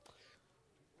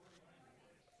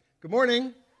Good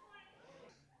morning.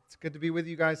 It's good to be with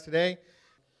you guys today.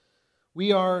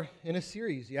 We are in a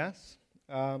series, yes,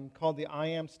 called the I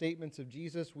Am Statements of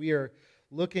Jesus. We are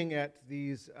looking at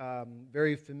these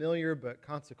very familiar but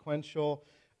consequential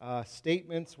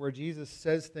statements where Jesus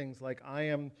says things like, I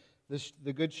am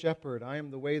the good shepherd, I am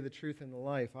the way, the truth, and the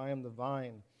life, I am the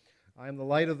vine, I am the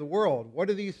light of the world. What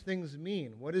do these things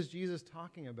mean? What is Jesus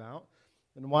talking about,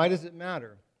 and why does it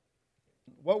matter?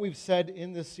 What we've said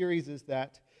in this series is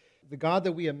that the God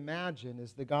that we imagine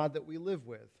is the God that we live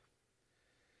with.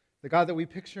 The God that we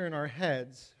picture in our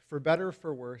heads, for better or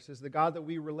for worse, is the God that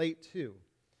we relate to.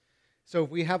 So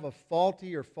if we have a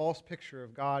faulty or false picture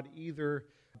of God, either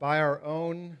by our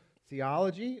own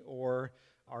theology or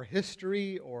our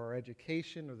history or our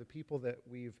education or the people that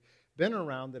we've been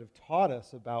around that have taught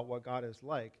us about what God is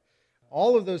like,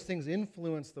 all of those things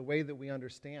influence the way that we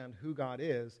understand who God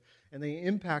is, and they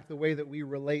impact the way that we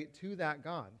relate to that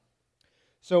God.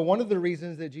 So one of the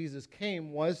reasons that Jesus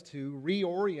came was to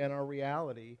reorient our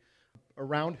reality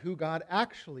around who God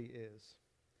actually is,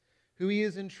 who He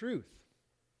is in truth.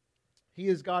 He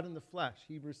is God in the flesh.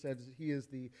 Hebrews says He is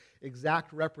the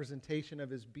exact representation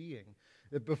of His being.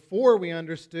 That before we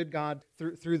understood God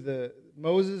through the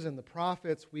Moses and the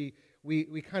prophets, we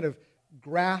kind of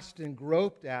grasped and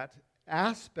groped at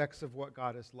aspects of what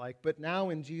God is like. But now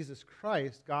in Jesus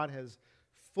Christ, God has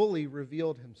fully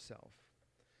revealed Himself.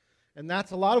 And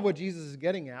that's a lot of what Jesus is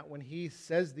getting at when He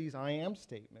says these I am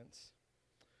statements.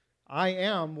 I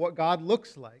am what God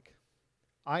looks like.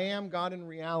 I am God in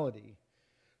reality,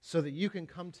 so that you can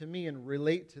come to me and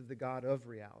relate to the God of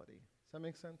reality. Does that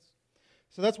make sense?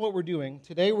 So that's what we're doing.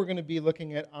 Today we're going to be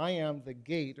looking at I am the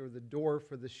gate or the door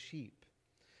for the sheep.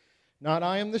 Not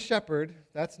I am the shepherd.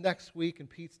 That's next week, and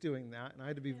Pete's doing that. And I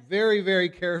had to be very, very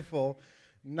careful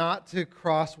not to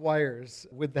cross wires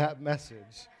with that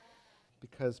message,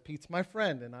 because Pete's my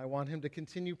friend, and I want him to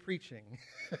continue preaching.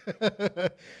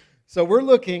 So we're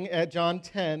looking at John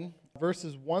 10,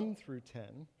 verses 1 through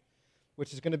 10,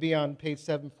 which is going to be on page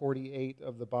 748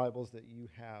 of the Bibles that you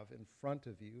have in front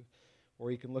of you, or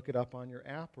you can look it up on your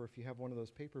app, or if you have one of those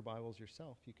paper Bibles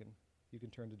yourself, you can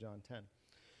turn to John 10.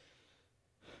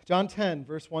 John 10,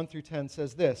 verse 1 through 10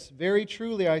 says this, "Very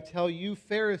truly I tell you,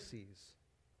 Pharisees,"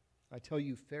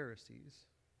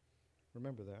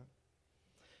 remember that,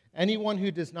 "anyone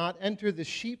who does not enter the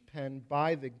sheep pen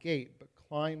by the gate, but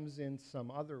climbs in some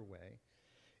other way,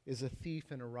 is a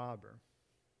thief and a robber."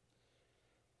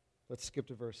 Let's skip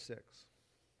to verse 6.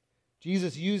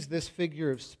 Jesus used this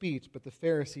figure of speech, but the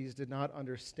Pharisees did not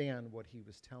understand what He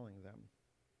was telling them.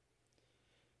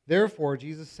 Therefore,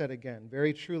 Jesus said again,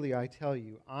 "Very truly I tell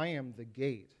you, I am the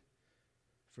gate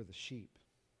for the sheep.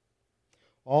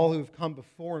 All who have come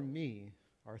before me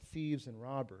are thieves and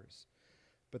robbers,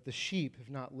 but the sheep have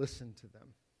not listened to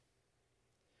them.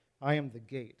 I am the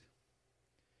gate.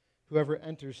 Whoever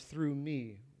enters through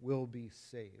me will be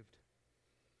saved."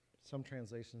 Some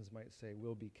translations might say,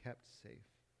 will be kept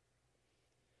safe.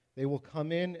 "They will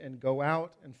come in and go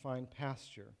out and find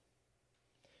pasture.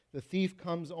 The thief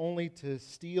comes only to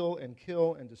steal and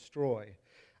kill and destroy.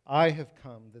 I have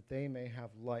come that they may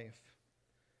have life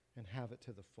and have it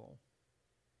to the full."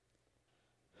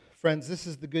 Friends, this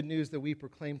is the good news that we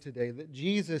proclaim today, that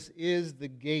Jesus is the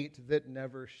gate that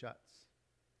never shuts.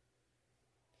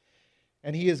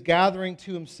 And He is gathering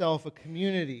to Himself a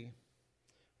community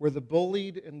where the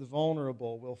bullied and the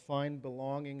vulnerable will find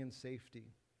belonging and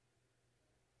safety.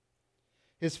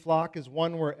 His flock is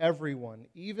one where everyone,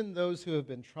 even those who have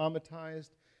been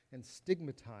traumatized and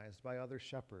stigmatized by other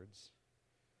shepherds,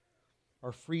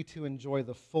 are free to enjoy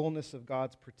the fullness of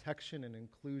God's protection and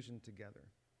inclusion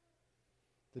together.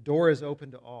 The door is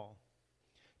open to all.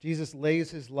 Jesus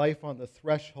lays His life on the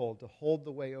threshold to hold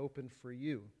the way open for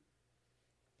you.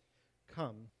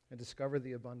 Come and discover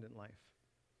the abundant life.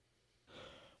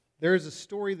 There is a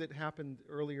story that happened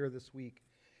earlier this week,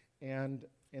 and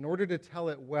in order to tell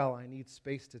it well, I need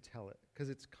space to tell it, because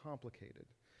it's complicated.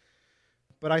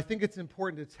 But I think it's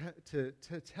important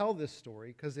to tell this story,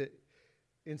 because it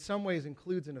in some ways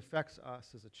includes and affects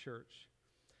us as a church.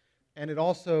 And it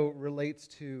also relates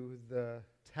to the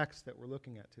text that we're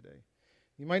looking at today.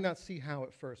 You might not see how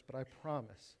at first, but I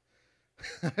promise.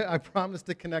 I promise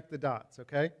to connect the dots,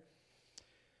 okay?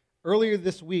 Earlier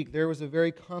this week, there was a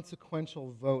very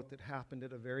consequential vote that happened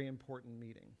at a very important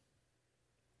meeting.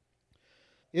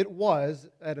 It was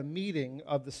at a meeting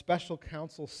of the special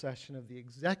council session of the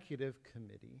executive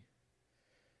committee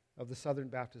of the Southern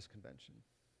Baptist Convention,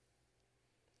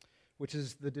 which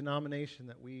is the denomination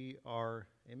that we are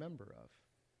a member of.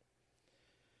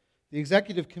 The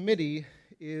executive committee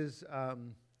is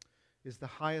is the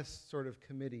highest sort of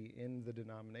committee in the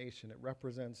denomination. It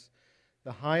represents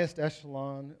the highest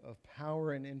echelon of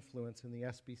power and influence in the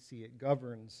SBC. It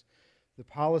governs the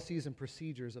policies and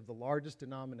procedures of the largest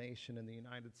denomination in the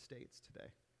United States today.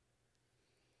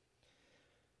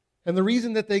 And the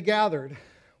reason that they gathered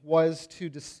was to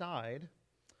decide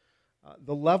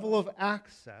the level of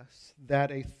access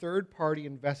that a third-party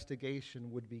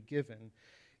investigation would be given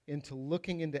into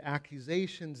looking into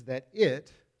accusations that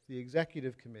it, the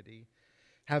executive committee,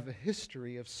 have a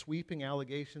history of sweeping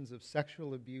allegations of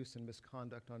sexual abuse and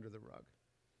misconduct under the rug.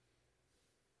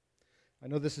 I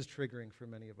know this is triggering for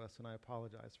many of us, and I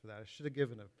apologize for that. I should have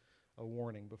given a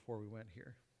warning before we went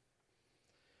here.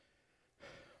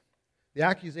 The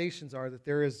accusations are that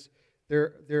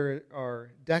there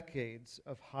are decades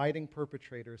of hiding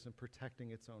perpetrators and protecting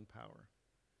its own power.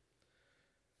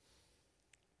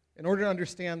 In order to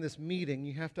understand this meeting,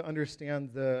 you have to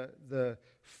understand the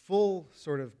full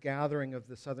sort of gathering of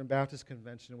the Southern Baptist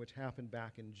Convention, which happened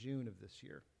back in June of this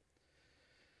year.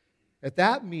 At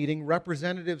that meeting,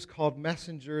 representatives called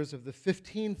messengers of the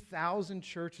 15,000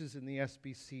 churches in the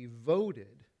SBC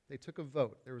voted. They took a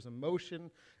vote. There was a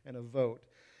motion and a vote.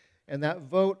 And that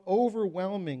vote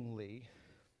overwhelmingly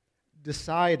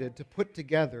decided to put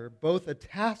together both a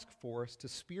task force to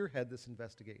spearhead this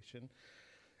investigation,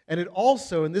 and it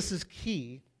also, and this is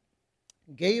key,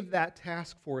 gave that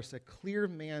task force a clear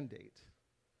mandate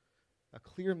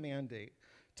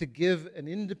to give an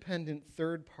independent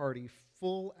third party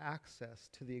full access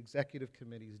to the executive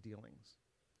committee's dealings.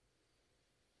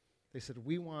 They said,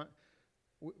 we want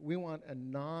a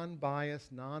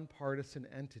non-biased, non-partisan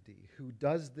entity who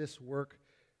does this work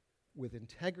with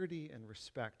integrity and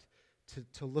respect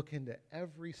to look into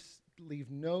leave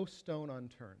no stone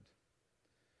unturned,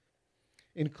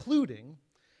 including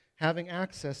having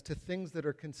access to things that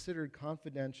are considered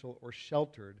confidential or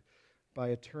sheltered by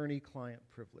attorney-client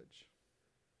privilege.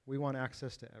 We want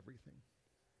access to everything.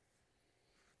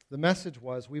 The message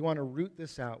was, we want to root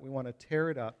this out. We want to tear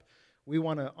it up. We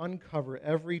want to uncover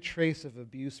every trace of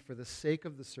abuse for the sake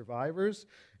of the survivors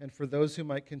and for those who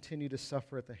might continue to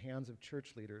suffer at the hands of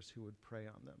church leaders who would prey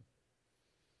on them.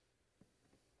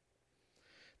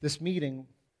 This meeting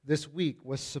this week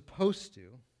was supposed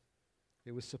to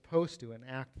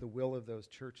enact the will of those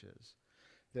churches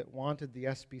that wanted the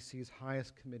SBC's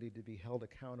highest committee to be held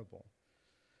accountable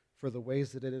for the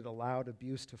ways that it had allowed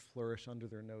abuse to flourish under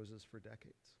their noses for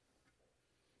decades.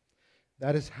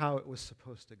 That is how it was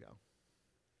supposed to go.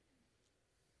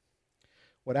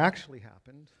 What actually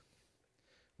happened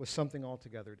was something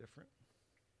altogether different.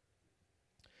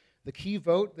 The key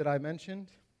vote that I mentioned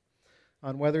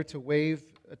on whether to waive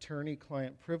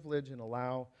attorney-client privilege and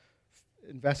allow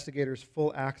investigators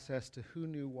full access to who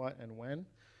knew what and when,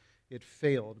 it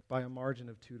failed by a margin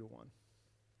of 2-1.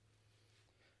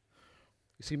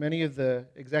 You see, many of the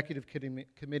executive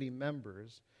committee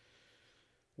members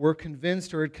were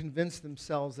convinced or had convinced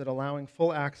themselves that allowing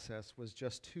full access was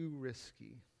just too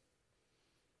risky.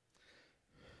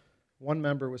 One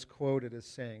member was quoted as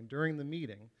saying, during the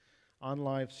meeting on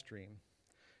live stream,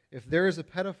 "If there is a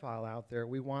pedophile out there,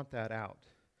 we want that out.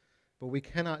 But we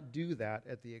cannot do that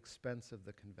at the expense of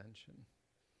the convention."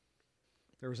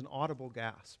 There was an audible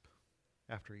gasp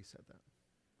after he said that.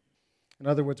 In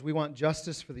other words, we want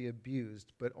justice for the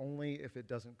abused, but only if it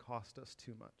doesn't cost us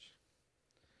too much.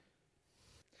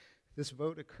 This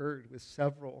vote occurred with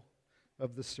several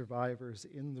of the survivors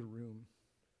in the room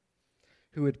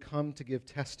who had come to give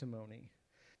testimony,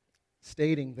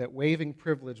 stating that waiving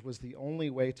privilege was the only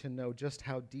way to know just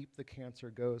how deep the cancer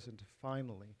goes and to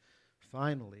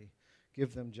finally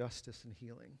give them justice and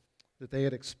healing that they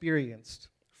had experienced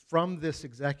from this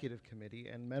executive committee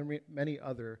and many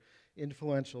other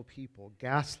influential people,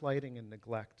 gaslighting and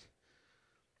neglect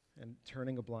and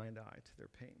turning a blind eye to their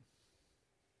pain.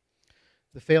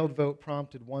 The failed vote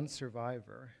prompted one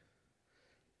survivor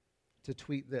to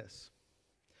tweet this: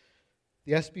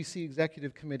 "The SBC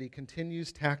Executive Committee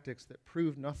continues tactics that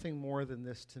prove nothing more than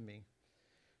this to me.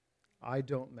 I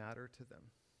don't matter to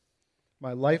them.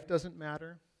 My life doesn't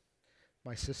matter.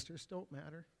 My sisters don't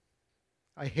matter.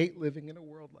 I hate living in a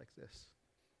world like this.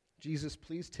 Jesus,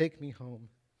 please take me home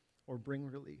or bring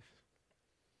relief."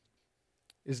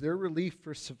 Is there relief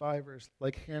for survivors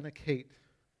like Hannah Kate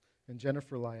and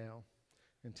Jennifer Lyell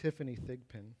and Tiffany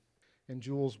Thigpen and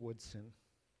Jules Woodson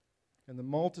and the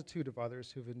multitude of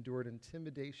others who've endured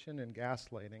intimidation and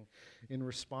gaslighting in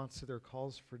response to their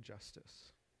calls for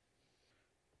justice?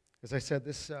 As I said,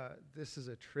 this is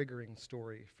a triggering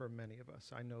story for many of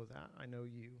us. I know that. I know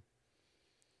you.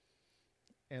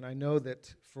 And I know that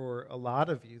for a lot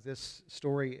of you, this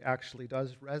story actually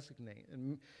does resonate.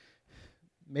 And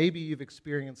maybe you've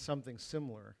experienced something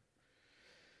similar.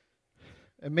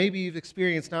 And maybe you've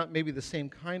experienced not maybe the same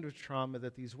kind of trauma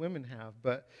that these women have,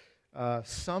 but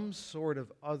some sort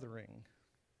of othering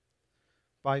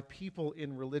by people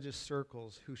in religious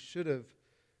circles who should have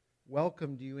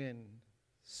welcomed you in,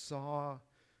 saw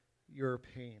your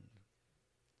pain,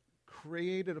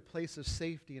 created a place of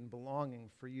safety and belonging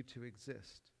for you to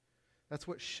exist. That's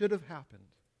what should have happened.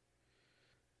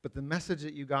 But the message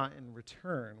that you got in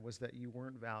return was that you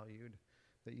weren't valued,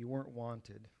 that you weren't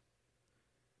wanted,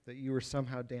 that you were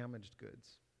somehow damaged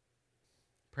goods.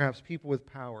 Perhaps people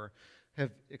with power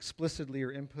have explicitly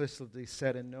or implicitly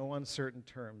said in no uncertain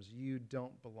terms, you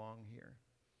don't belong here.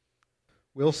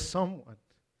 Will someone,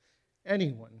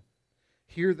 anyone,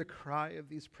 hear the cry of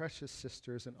these precious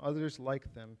sisters and others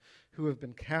like them who have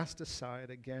been cast aside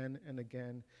again and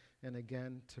again and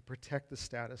again to protect the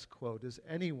status quo? Does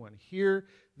anyone hear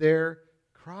their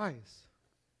cries?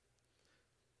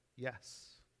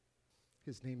 Yes.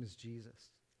 His name is Jesus.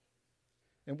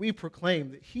 And we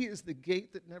proclaim that he is the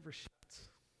gate that never shuts.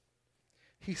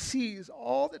 He sees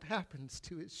all that happens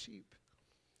to his sheep.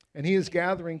 And he is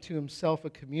gathering to himself a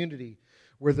community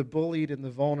where the bullied and the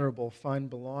vulnerable find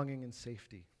belonging and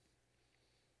safety.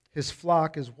 His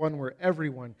flock is one where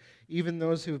everyone, even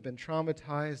those who have been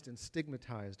traumatized and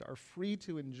stigmatized, are free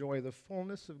to enjoy the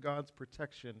fullness of God's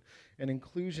protection and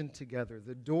inclusion together.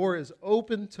 The door is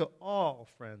open to all,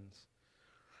 friends.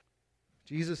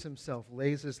 Jesus himself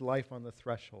lays his life on the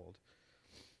threshold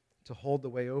to hold the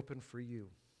way open for you.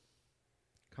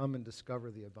 Come and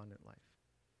discover the abundant life.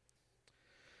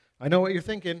 I know what you're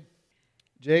thinking.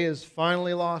 Jay has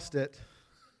finally lost it.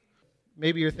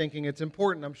 Maybe you're thinking it's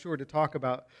important, I'm sure, to talk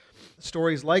about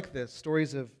stories like this,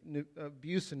 stories of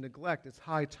abuse and neglect. It's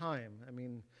high time. I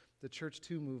mean, the Church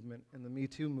 2 movement and the Me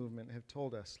Too movement have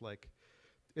told us, like,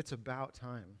 it's about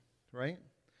time, right?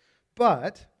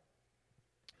 But,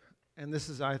 and this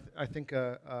is, I think,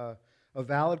 a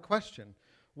valid question,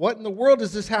 what in the world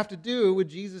does this have to do with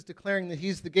Jesus declaring that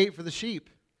he's the gate for the sheep?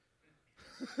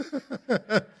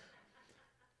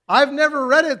 I've never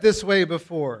read it this way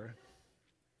before.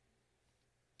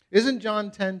 Isn't John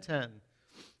 10:10,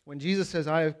 when Jesus says,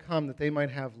 I have come that they might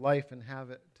have life and have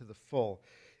it to the full,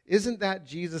 isn't that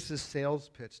Jesus' sales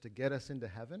pitch to get us into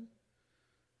heaven?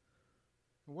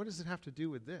 What does it have to do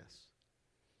with this?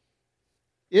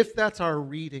 If that's our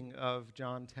reading of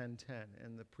John 10:10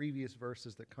 and the previous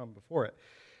verses that come before it,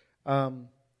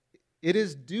 it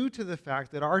is due to the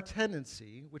fact that our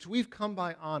tendency, which we've come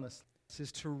by honestly,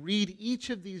 is to read each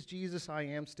of these Jesus I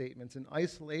am statements in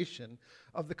isolation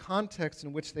of the context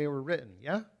in which they were written,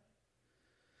 yeah?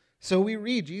 So we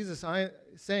read Jesus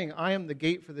saying, I am the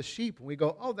gate for the sheep, and we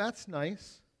go, oh, that's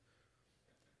nice.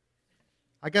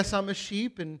 I guess I'm a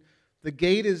sheep, and the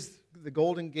gate is the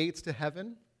golden gates to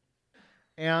heaven.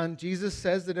 And Jesus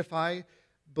says that if I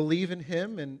believe in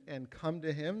him and come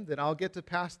to him, that I'll get to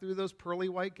pass through those pearly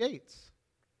white gates.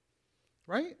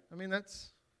 Right? I mean,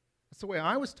 that's the way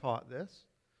I was taught this.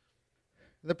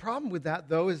 The problem with that,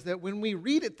 though, is that when we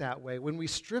read it that way, when we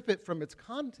strip it from its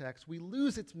context, we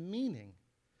lose its meaning.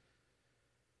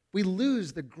 We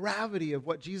lose the gravity of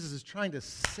what Jesus is trying to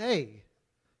say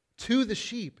to the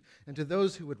sheep and to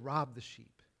those who would rob the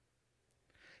sheep.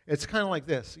 It's kind of like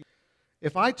this.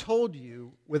 If I told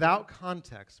you, without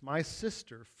context, my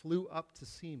sister flew up to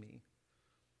see me,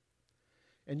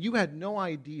 and you had no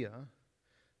idea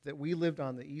that we lived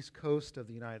on the East Coast of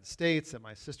the United States, that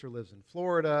my sister lives in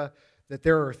Florida, that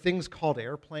there are things called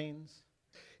airplanes.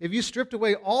 If you stripped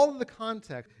away all of the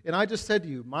context, and I just said to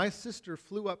you, my sister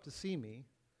flew up to see me,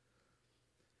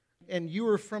 and you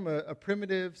were from a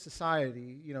primitive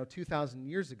society, 2,000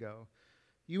 years ago,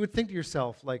 you would think to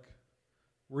yourself, like,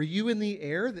 were you in the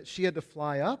air that she had to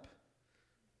fly up?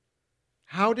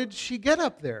 How did she get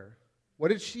up there? What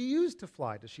did she use to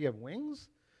fly? Does she have wings?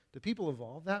 Do people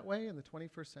evolve that way in the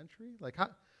 21st century? Like,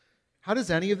 how does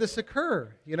any of this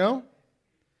occur,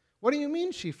 What do you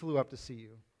mean she flew up to see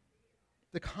you?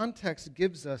 The context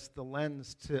gives us the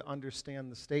lens to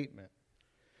understand the statement.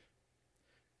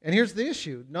 And here's the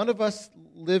issue. None of us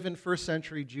live in first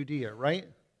century Judea, right?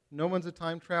 No one's a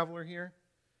time traveler here?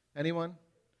 Anyone?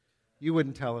 You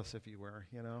wouldn't tell us if you were,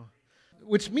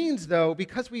 Which means, though,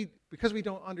 because we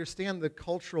don't understand the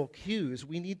cultural cues,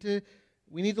 we need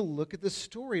to look at the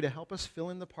story to help us fill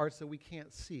in the parts that we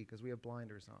can't see because we have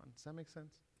blinders on. Does that make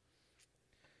sense?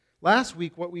 Last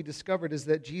week, what we discovered is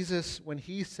that Jesus, when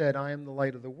he said, I am the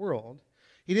light of the world,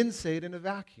 he didn't say it in a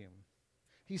vacuum.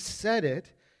 He said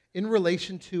it in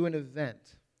relation to an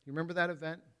event. You remember that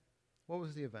event? What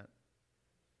was the event?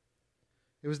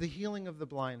 It was the healing of the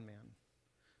blind man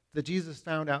that Jesus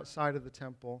found outside of the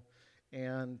temple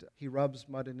and he rubs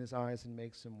mud in his eyes and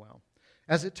makes him well.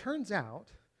 As it turns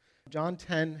out, John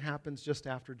 10 happens just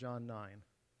after John 9.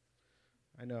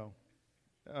 I know,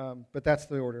 but that's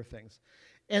the order of things.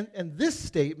 And this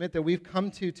statement that we've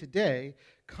come to today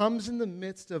comes in the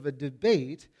midst of a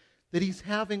debate that he's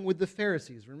having with the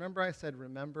Pharisees.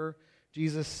 Remember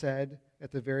Jesus said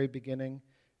at the very beginning,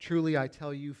 "Truly I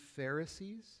tell you,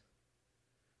 Pharisees."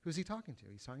 Who's he talking to?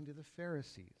 He's talking to the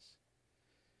Pharisees.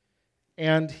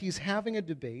 And he's having a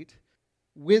debate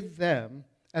with them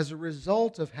as a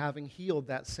result of having healed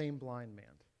that same blind man.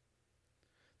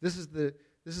 This is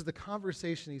the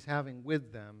conversation he's having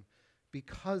with them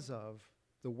because of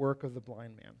the work of the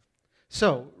blind man.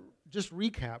 So, just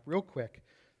recap real quick.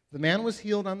 The man was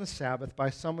healed on the Sabbath by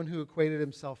someone who equated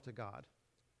himself to God.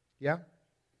 Yeah?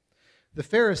 The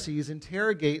Pharisees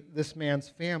interrogate this man's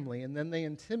family, and then they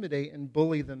intimidate and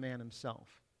bully the man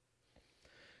himself.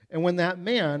 And when that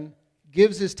man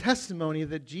gives his testimony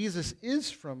that Jesus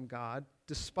is from God,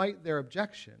 despite their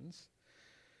objections,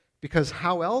 because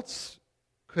how else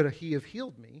could he have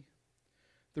healed me?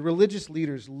 The religious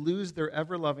leaders lose their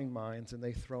ever-loving minds and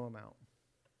they throw him out.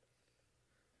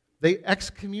 They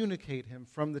excommunicate him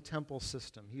from the temple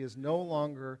system. He is no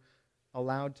longer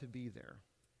allowed to be there.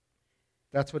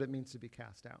 That's what it means to be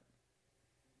cast out.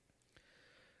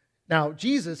 Now,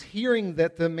 Jesus, hearing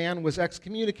that the man was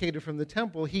excommunicated from the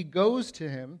temple, he goes to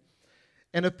him,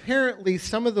 and apparently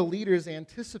some of the leaders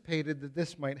anticipated that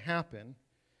this might happen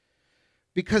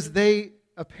because they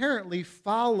apparently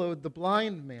followed the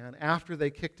blind man after they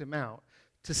kicked him out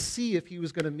to see if he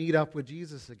was going to meet up with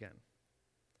Jesus again.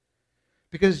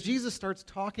 Because Jesus starts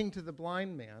talking to the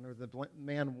blind man, or the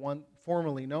man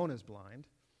formerly known as blind,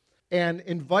 and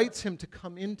invites him to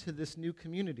come into this new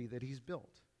community that he's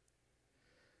built.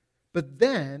 But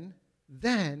then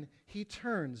he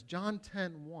turns, John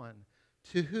 10:1,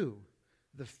 to who?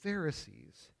 The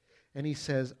Pharisees. And he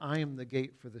says, "I am the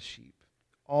gate for the sheep.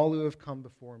 All who have come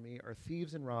before me are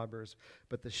thieves and robbers,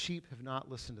 but the sheep have not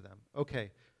listened to them."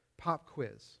 Okay, pop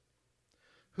quiz.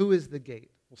 Who is the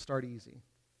gate? We'll start easy.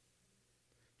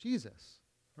 Jesus.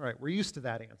 All right, we're used to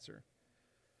that answer.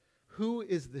 Who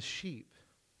is the sheep?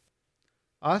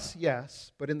 Us,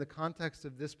 yes, but in the context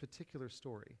of this particular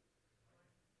story,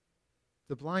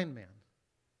 the blind man.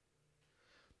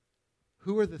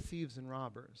 Who are the thieves and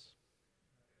robbers?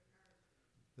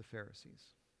 The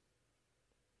Pharisees.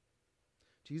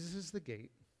 Jesus is the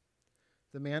gate.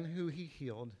 The man who he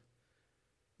healed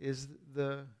is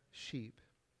the sheep.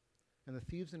 And the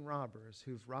thieves and robbers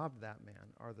who've robbed that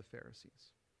man are the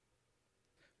Pharisees.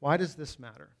 Why does this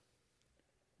matter?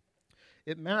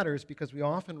 It matters because we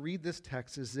often read this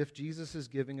text as if Jesus is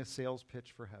giving a sales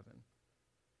pitch for heaven.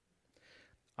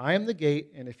 I am the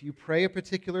gate, and if you pray a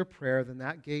particular prayer, then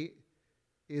that gate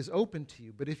is open to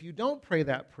you. But if you don't pray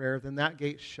that prayer, then that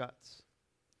gate shuts.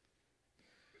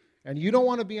 And you don't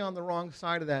want to be on the wrong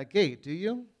side of that gate, do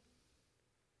you?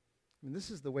 I mean, this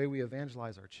is the way we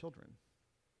evangelize our children.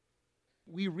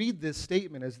 We read this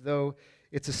statement as though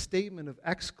it's a statement of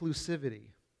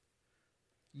exclusivity.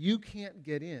 You can't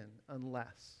get in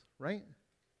unless, right?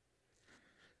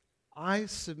 I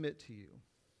submit to you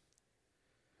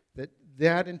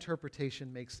that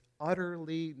interpretation makes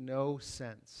utterly no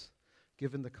sense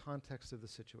given the context of the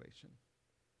situation.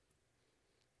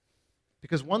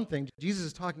 Because one thing, Jesus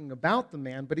is talking about the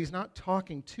man, but he's not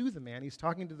talking to the man. He's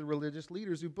talking to the religious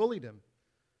leaders who bullied him.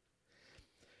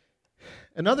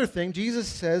 Another thing, Jesus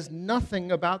says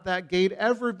nothing about that gate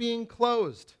ever being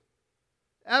closed.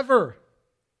 Ever.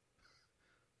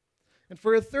 And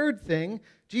for a third thing,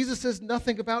 Jesus says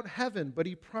nothing about heaven, but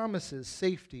he promises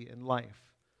safety and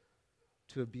life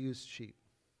to abused sheep.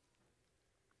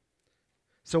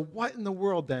 So what in the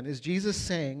world then is Jesus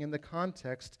saying in the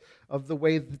context of the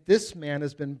way that this man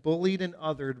has been bullied and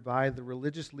othered by the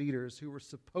religious leaders who were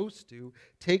supposed to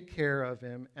take care of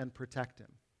him and protect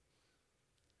him?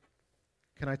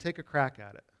 Can I take a crack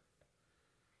at it?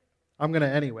 I'm going to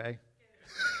anyway.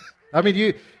 I mean,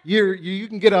 you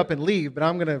can get up and leave, but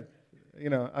I'm going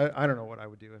to, I don't know what I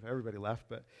would do if everybody left,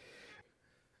 but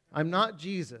I'm not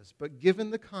Jesus. But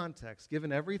given the context,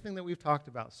 given everything that we've talked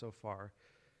about so far,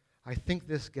 I think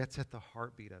this gets at the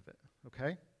heartbeat of it,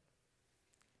 okay?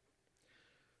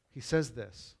 He says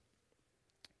this: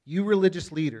 "You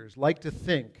religious leaders like to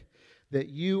think that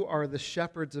you are the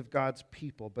shepherds of God's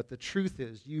people, but the truth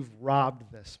is you've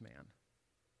robbed this man.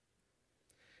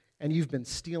 And you've been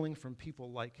stealing from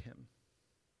people like him.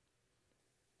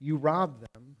 You robbed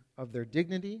them of their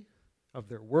dignity, of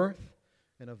their worth,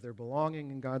 and of their belonging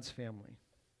in God's family.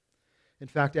 In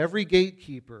fact, every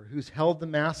gatekeeper who's held the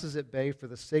masses at bay for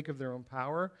the sake of their own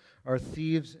power are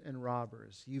thieves and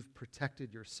robbers. You've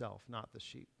protected yourself, not the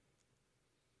sheep.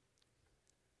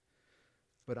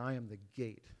 But I am the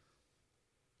gate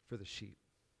for the sheep.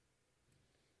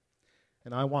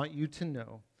 And I want you to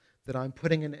know that I'm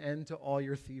putting an end to all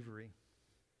your thievery.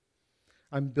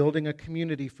 I'm building a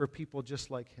community for people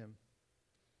just like him.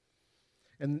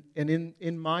 And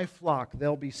in my flock,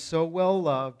 they'll be so well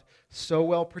loved, so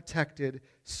well protected,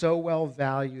 so well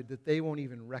valued that they won't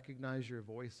even recognize your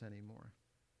voice anymore.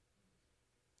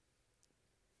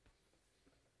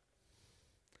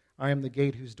 I am the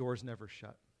gate whose doors never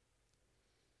shut.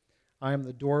 I am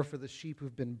the door for the sheep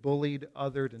who've been bullied,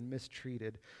 othered, and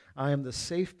mistreated. I am the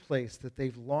safe place that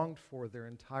they've longed for their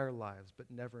entire lives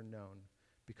but never known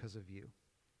because of you.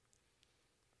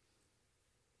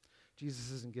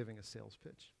 Jesus isn't giving a sales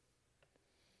pitch.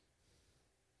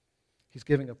 He's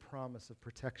giving a promise of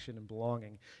protection and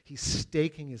belonging. He's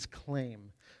staking his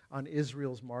claim on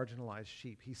Israel's marginalized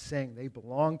sheep. He's saying, they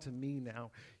belong to me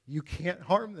now. You can't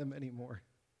harm them anymore.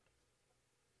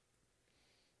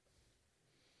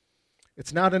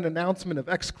 It's not an announcement of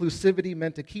exclusivity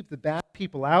meant to keep the bad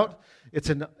people out. It's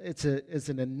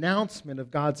an announcement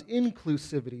of God's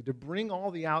inclusivity to bring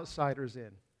all the outsiders in.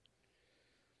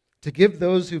 To give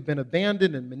those who've been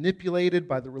abandoned and manipulated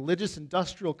by the religious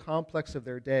industrial complex of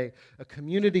their day a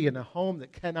community and a home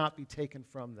that cannot be taken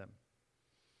from them.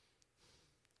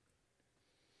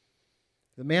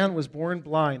 The man was born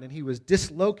blind, and he was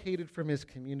dislocated from his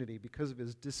community because of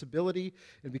his disability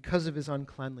and because of his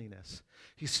uncleanliness.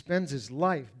 He spends his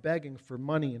life begging for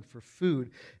money and for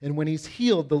food, and when he's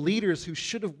healed, the leaders who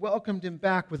should have welcomed him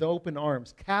back with open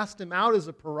arms cast him out as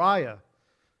a pariah.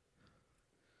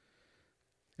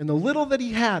 And the little that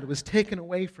he had was taken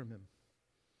away from him.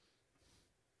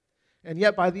 And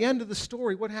yet, by the end of the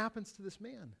story, what happens to this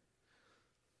man?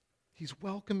 He's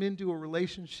welcomed into a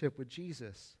relationship with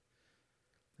Jesus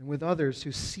and with others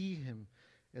who see him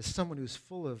as someone who's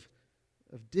full of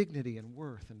dignity and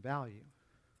worth and value.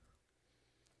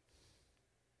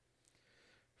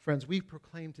 Friends, we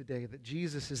proclaim today that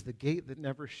Jesus is the gate that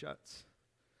never shuts,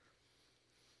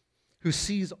 who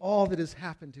sees all that has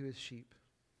happened to his sheep.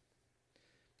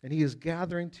 And he is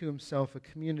gathering to himself a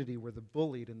community where the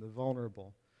bullied and the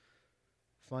vulnerable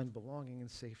find belonging and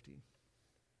safety.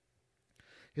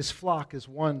 His flock is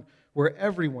one where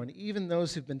everyone, even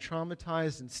those who've been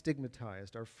traumatized and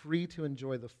stigmatized, are free to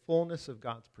enjoy the fullness of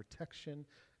God's protection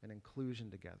and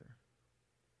inclusion together.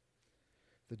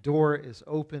 The door is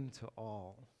open to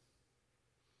all.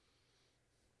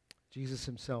 Jesus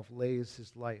himself lays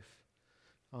his life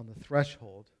on the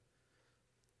threshold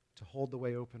to hold the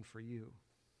way open for you.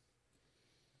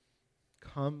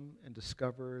 Come and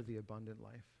discover the abundant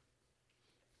life.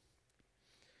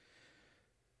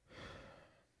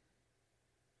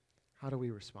 How do we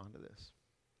respond to this?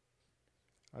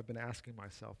 I've been asking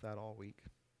myself that all week.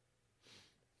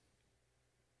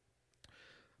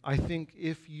 I think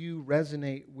if you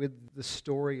resonate with the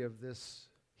story of this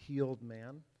healed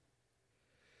man,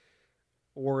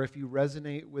 or if you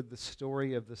resonate with the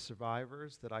story of the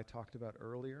survivors that I talked about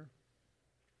earlier,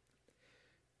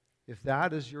 if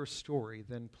that is your story,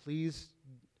 then please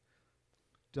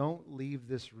don't leave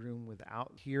this room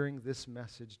without hearing this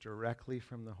message directly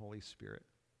from the Holy Spirit.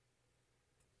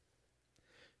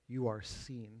 You are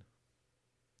seen.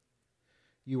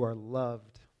 You are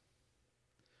loved.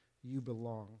 You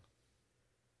belong.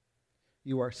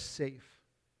 You are safe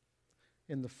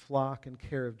in the flock and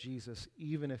care of Jesus,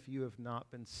 even if you have not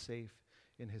been safe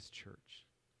in his church.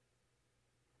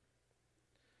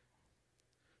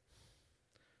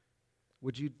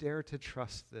 Would you dare to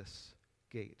trust this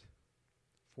gate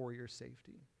for your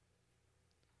safety?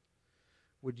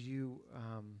 Would you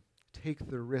take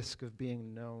the risk of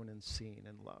being known and seen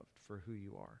and loved for who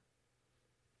you are?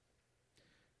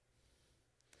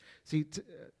 See,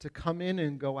 to come in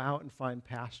and go out and find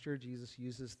pasture, Jesus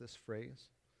uses this phrase.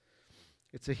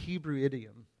 It's a Hebrew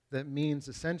idiom that means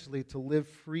essentially to live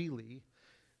freely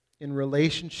in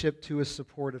relationship to a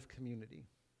supportive community.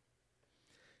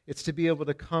 It's to be able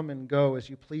to come and go as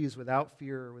you please without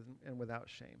fear and without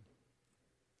shame.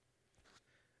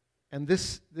 And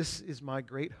this is my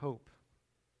great hope,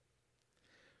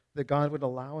 that God would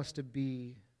allow us to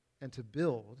be and to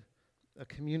build a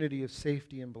community of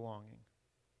safety and belonging,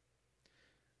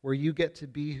 where you get to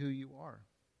be who you are,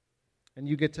 and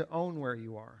you get to own where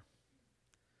you are,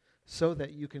 so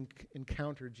that you can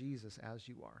encounter Jesus as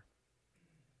you are.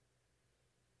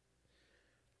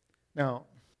 Now,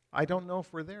 I don't know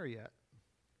if we're there yet.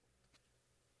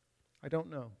 I don't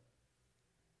know.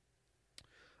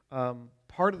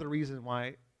 Part of the reason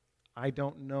why I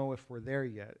don't know if we're there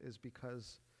yet is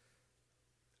because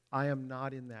I am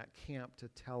not in that camp to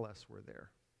tell us we're there.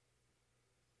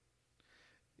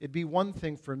 It'd be one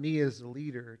thing for me as a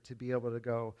leader to be able to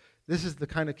go, this is the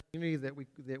kind of community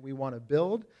that we want to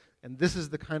build, and this is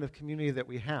the kind of community that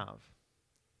we have.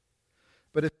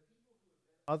 But if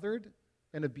othered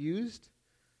and abused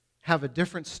have a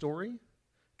different story,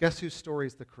 guess whose story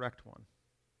is the correct one?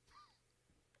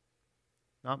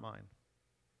 Not mine.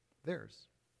 Theirs.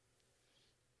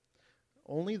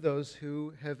 Only those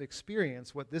who have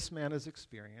experienced what this man has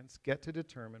experienced get to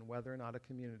determine whether or not a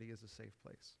community is a safe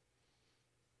place.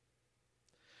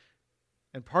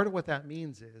 And part of what that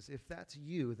means is, if that's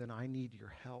you, then I need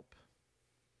your help.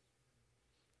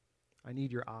 I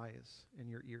need your eyes and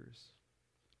your ears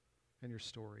and your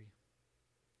story.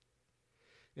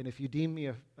 And if you deem me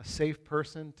a safe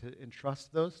person to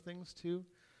entrust those things to,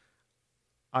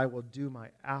 I will do my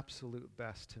absolute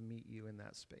best to meet you in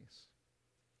that space.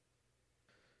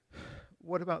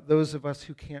 What about those of us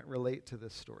who can't relate to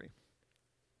this story?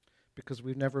 Because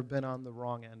we've never been on the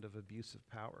wrong end of abusive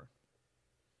power.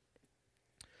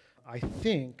 I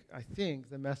think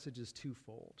the message is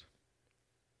twofold.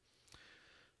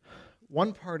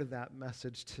 One part of that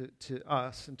message to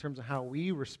us, in terms of how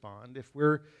we respond, if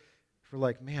we're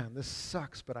like, man, this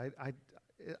sucks, but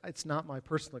it's not my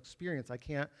personal experience. I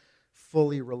can't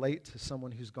fully relate to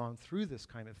someone who's gone through this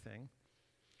kind of thing.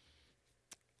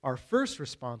 Our first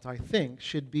response, I think,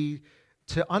 should be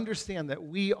to understand that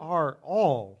we are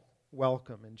all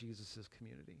welcome in Jesus'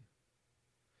 community.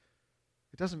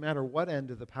 It doesn't matter what end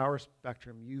of the power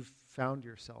spectrum you've found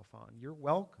yourself on. You're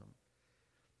welcome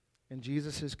in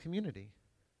Jesus' community.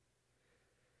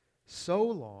 So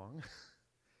long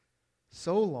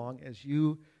as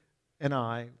you and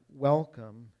I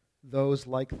welcome those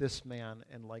like this man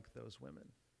and like those women.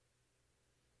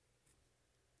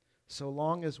 So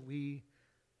long as we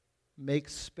make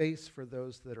space for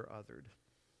those that are othered.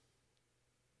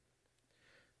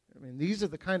 I mean, these are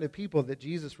the kind of people that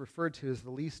Jesus referred to as the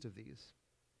least of these.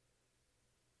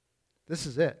 This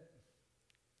is it.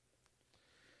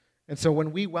 And so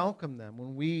when we welcome them,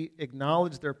 when we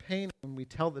acknowledge their pain, when we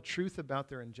tell the truth about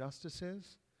their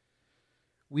injustices,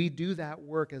 we do that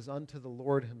work as unto the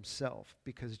Lord himself,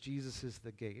 because Jesus is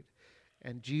the gate,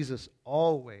 and Jesus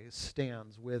always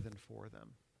stands with and for them.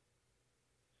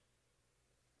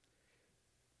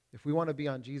 If we want to be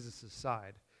on Jesus'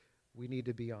 side, we need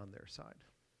to be on their side.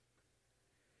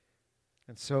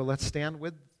 And so let's stand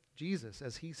with Jesus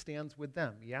as he stands with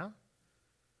them, yeah?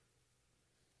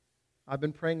 I've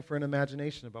been praying for an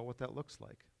imagination about what that looks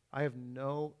like. I have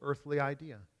no earthly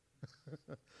idea.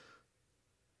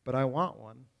 But I want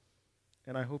one,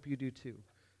 and I hope you do too.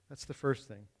 That's the first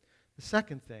thing. The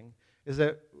second thing is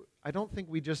that I don't think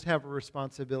we just have a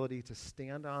responsibility to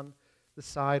stand on the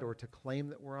side or to claim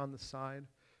that we're on the side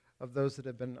of those that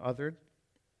have been othered.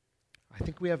 I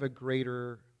think we have a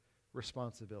greater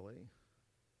responsibility.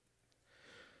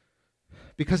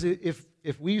 Because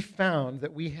if we found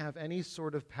that we have any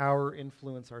sort of power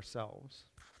influence ourselves,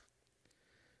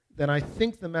 then I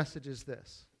think the message is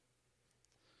this.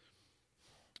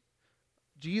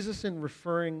 Jesus, in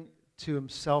referring to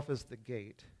himself as the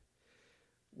gate,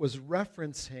 was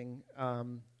referencing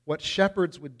what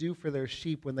shepherds would do for their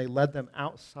sheep when they led them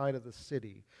outside of the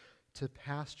city to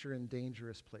pasture in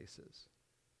dangerous places.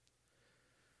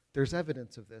 There's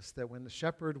evidence of this, that when the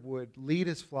shepherd would lead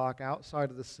his flock outside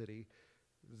of the city,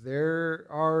 there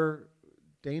are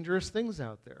dangerous things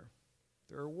out there.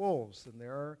 There are wolves, and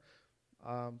there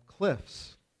are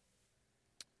cliffs.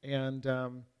 And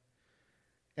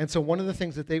so one of the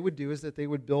things that they would do is that they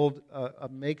would build a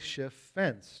makeshift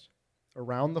fence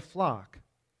around the flock.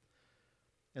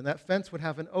 And that fence would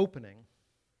have an opening.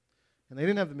 And they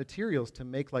didn't have the materials to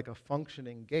make like a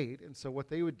functioning gate. And so what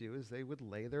they would do is they would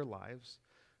lay their lives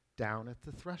down at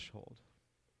the threshold.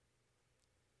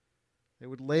 They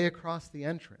would lay across the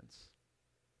entrance.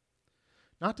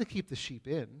 Not to keep the sheep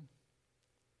in,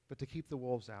 but to keep the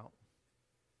wolves out.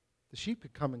 The sheep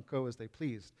could come and go as they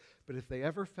pleased, but if they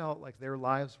ever felt like their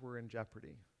lives were in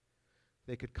jeopardy,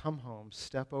 they could come home,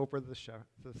 step over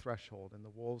the threshold, and the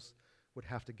wolves would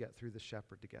have to get through the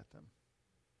shepherd to get them.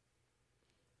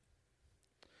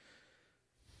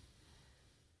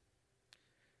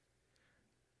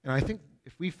 And I think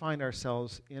if we find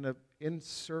ourselves in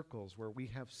circles where we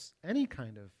have any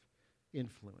kind of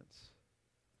influence,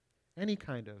 any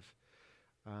kind of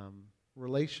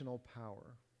relational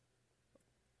power,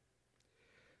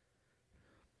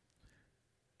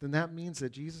 then that means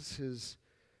that Jesus'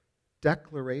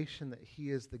 declaration that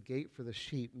he is the gate for the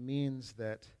sheep means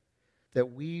that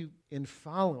we, in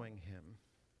following him,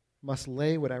 must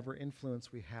lay whatever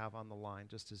influence we have on the line,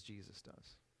 just as Jesus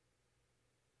does.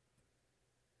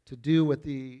 To do what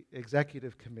the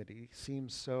executive committee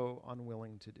seems so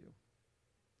unwilling to do.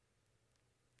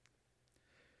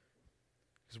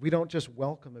 Because we don't just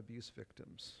welcome abuse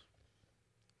victims.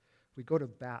 We go to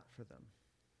bat for them.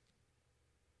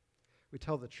 We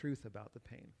tell the truth about the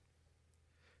pain.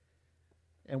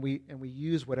 And we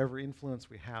use whatever influence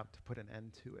we have to put an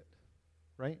end to it.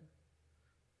 Right?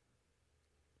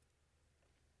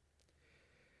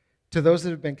 To those that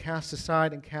have been cast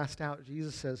aside and cast out,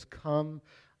 Jesus says, "Come,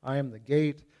 I am the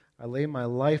gate. I lay my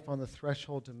life on the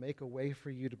threshold to make a way for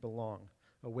you to belong,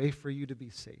 a way for you to be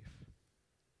safe."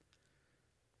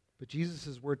 But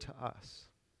Jesus' word to us,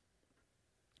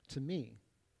 to me,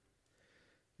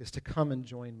 is to come and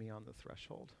join me on the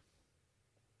threshold.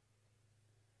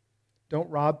 Don't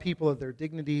rob people of their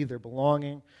dignity, their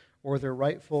belonging, or their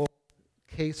rightful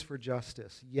case for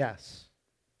justice. Yes.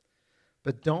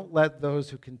 But don't let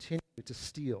those who continue to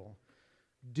steal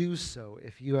do so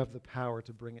if you have the power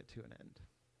to bring it to an end.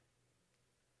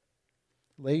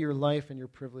 Lay your life and your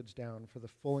privilege down for the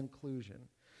full inclusion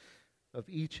of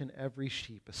each and every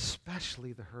sheep,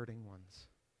 especially the hurting ones.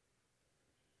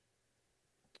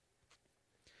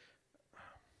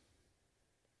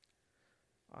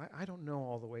 I don't know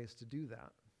all the ways to do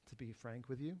that, to be frank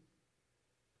with you.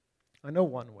 I know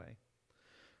one way.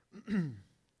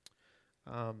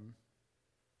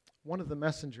 One of the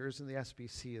messengers in the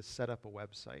SBC has set up a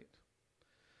website.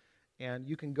 And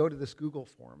you can go to this Google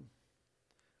form,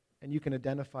 and you can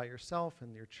identify yourself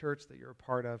and your church that you're a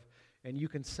part of, and you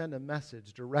can send a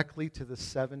message directly to the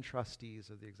 7 trustees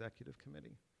of the executive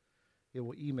committee. It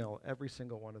will email every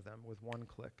single one of them with one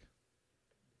click.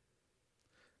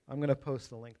 I'm going to post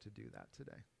the link to do that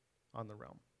today on the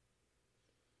Realm.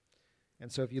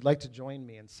 And so if you'd like to join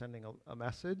me in sending a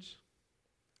message,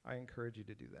 I encourage you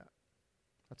to do that.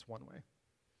 That's one way.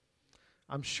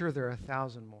 I'm sure there are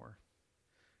 1,000 more,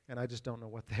 and I just don't know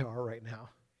what they are right now.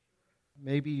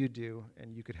 Maybe you do,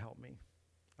 and you could help me.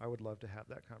 I would love to have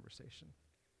that conversation.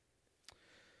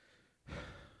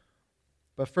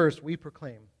 But first, we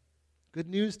proclaim good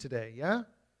news today, yeah?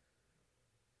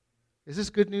 Is this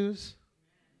good news?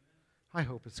 I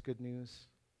hope it's good news.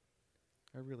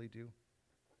 I really do.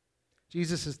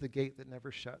 Jesus is the gate that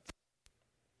never shuts.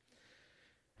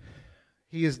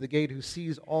 He is the gate who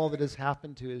sees all that has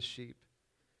happened to his sheep.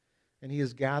 And he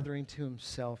is gathering to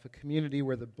himself a community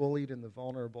where the bullied and the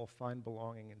vulnerable find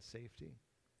belonging and safety.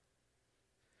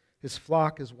 His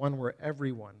flock is one where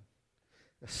everyone,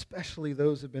 especially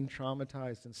those who have been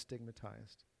traumatized and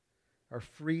stigmatized, are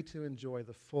free to enjoy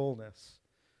the fullness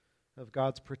of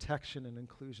God's protection and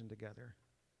inclusion together.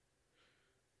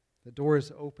 The door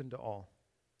is open to all.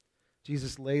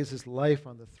 Jesus lays his life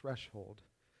on the threshold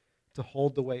to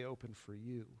hold the way open for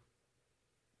you.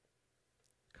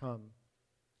 Come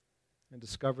and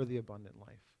discover the abundant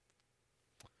life.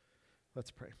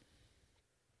 Let's pray.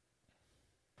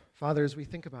 Father, as we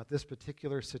think about this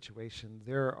particular situation,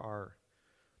 there are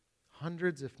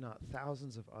hundreds, if not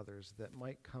thousands of others that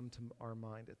might come to our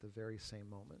mind at the very same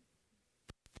moment.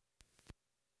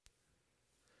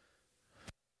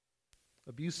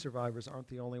 Abuse survivors aren't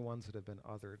the only ones that have been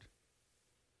othered.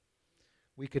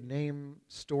 We could name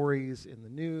stories in the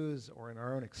news or in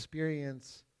our own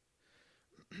experience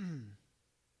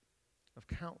of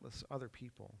countless other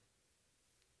people,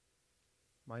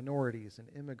 minorities and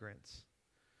immigrants,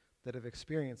 that have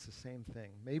experienced the same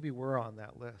thing. Maybe we're on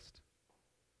that list.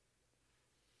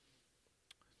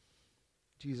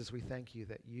 Jesus, we thank you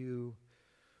that you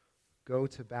go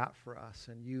to bat for us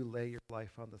and you lay your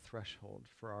life on the threshold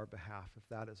for our behalf, if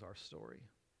that is our story.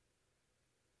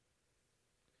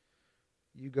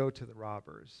 You go to the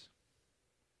robbers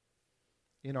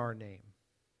in our name,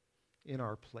 in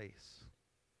our place,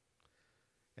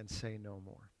 and say no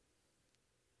more.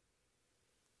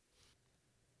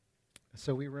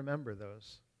 So we remember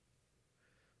those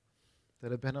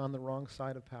that have been on the wrong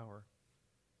side of power.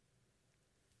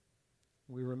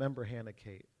 We remember Hannah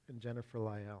Kate and Jennifer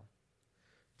Lyell,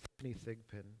 Tiffany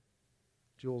Thigpen,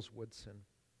 Jules Woodson,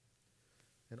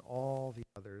 and all the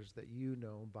others that you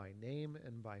know by name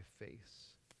and by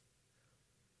face.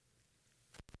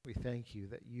 We thank you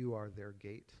that you are their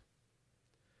gate,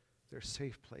 their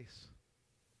safe place.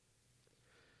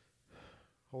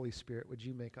 Holy Spirit, would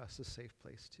you make us a safe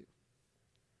place too?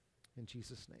 In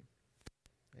Jesus' name,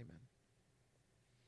 amen.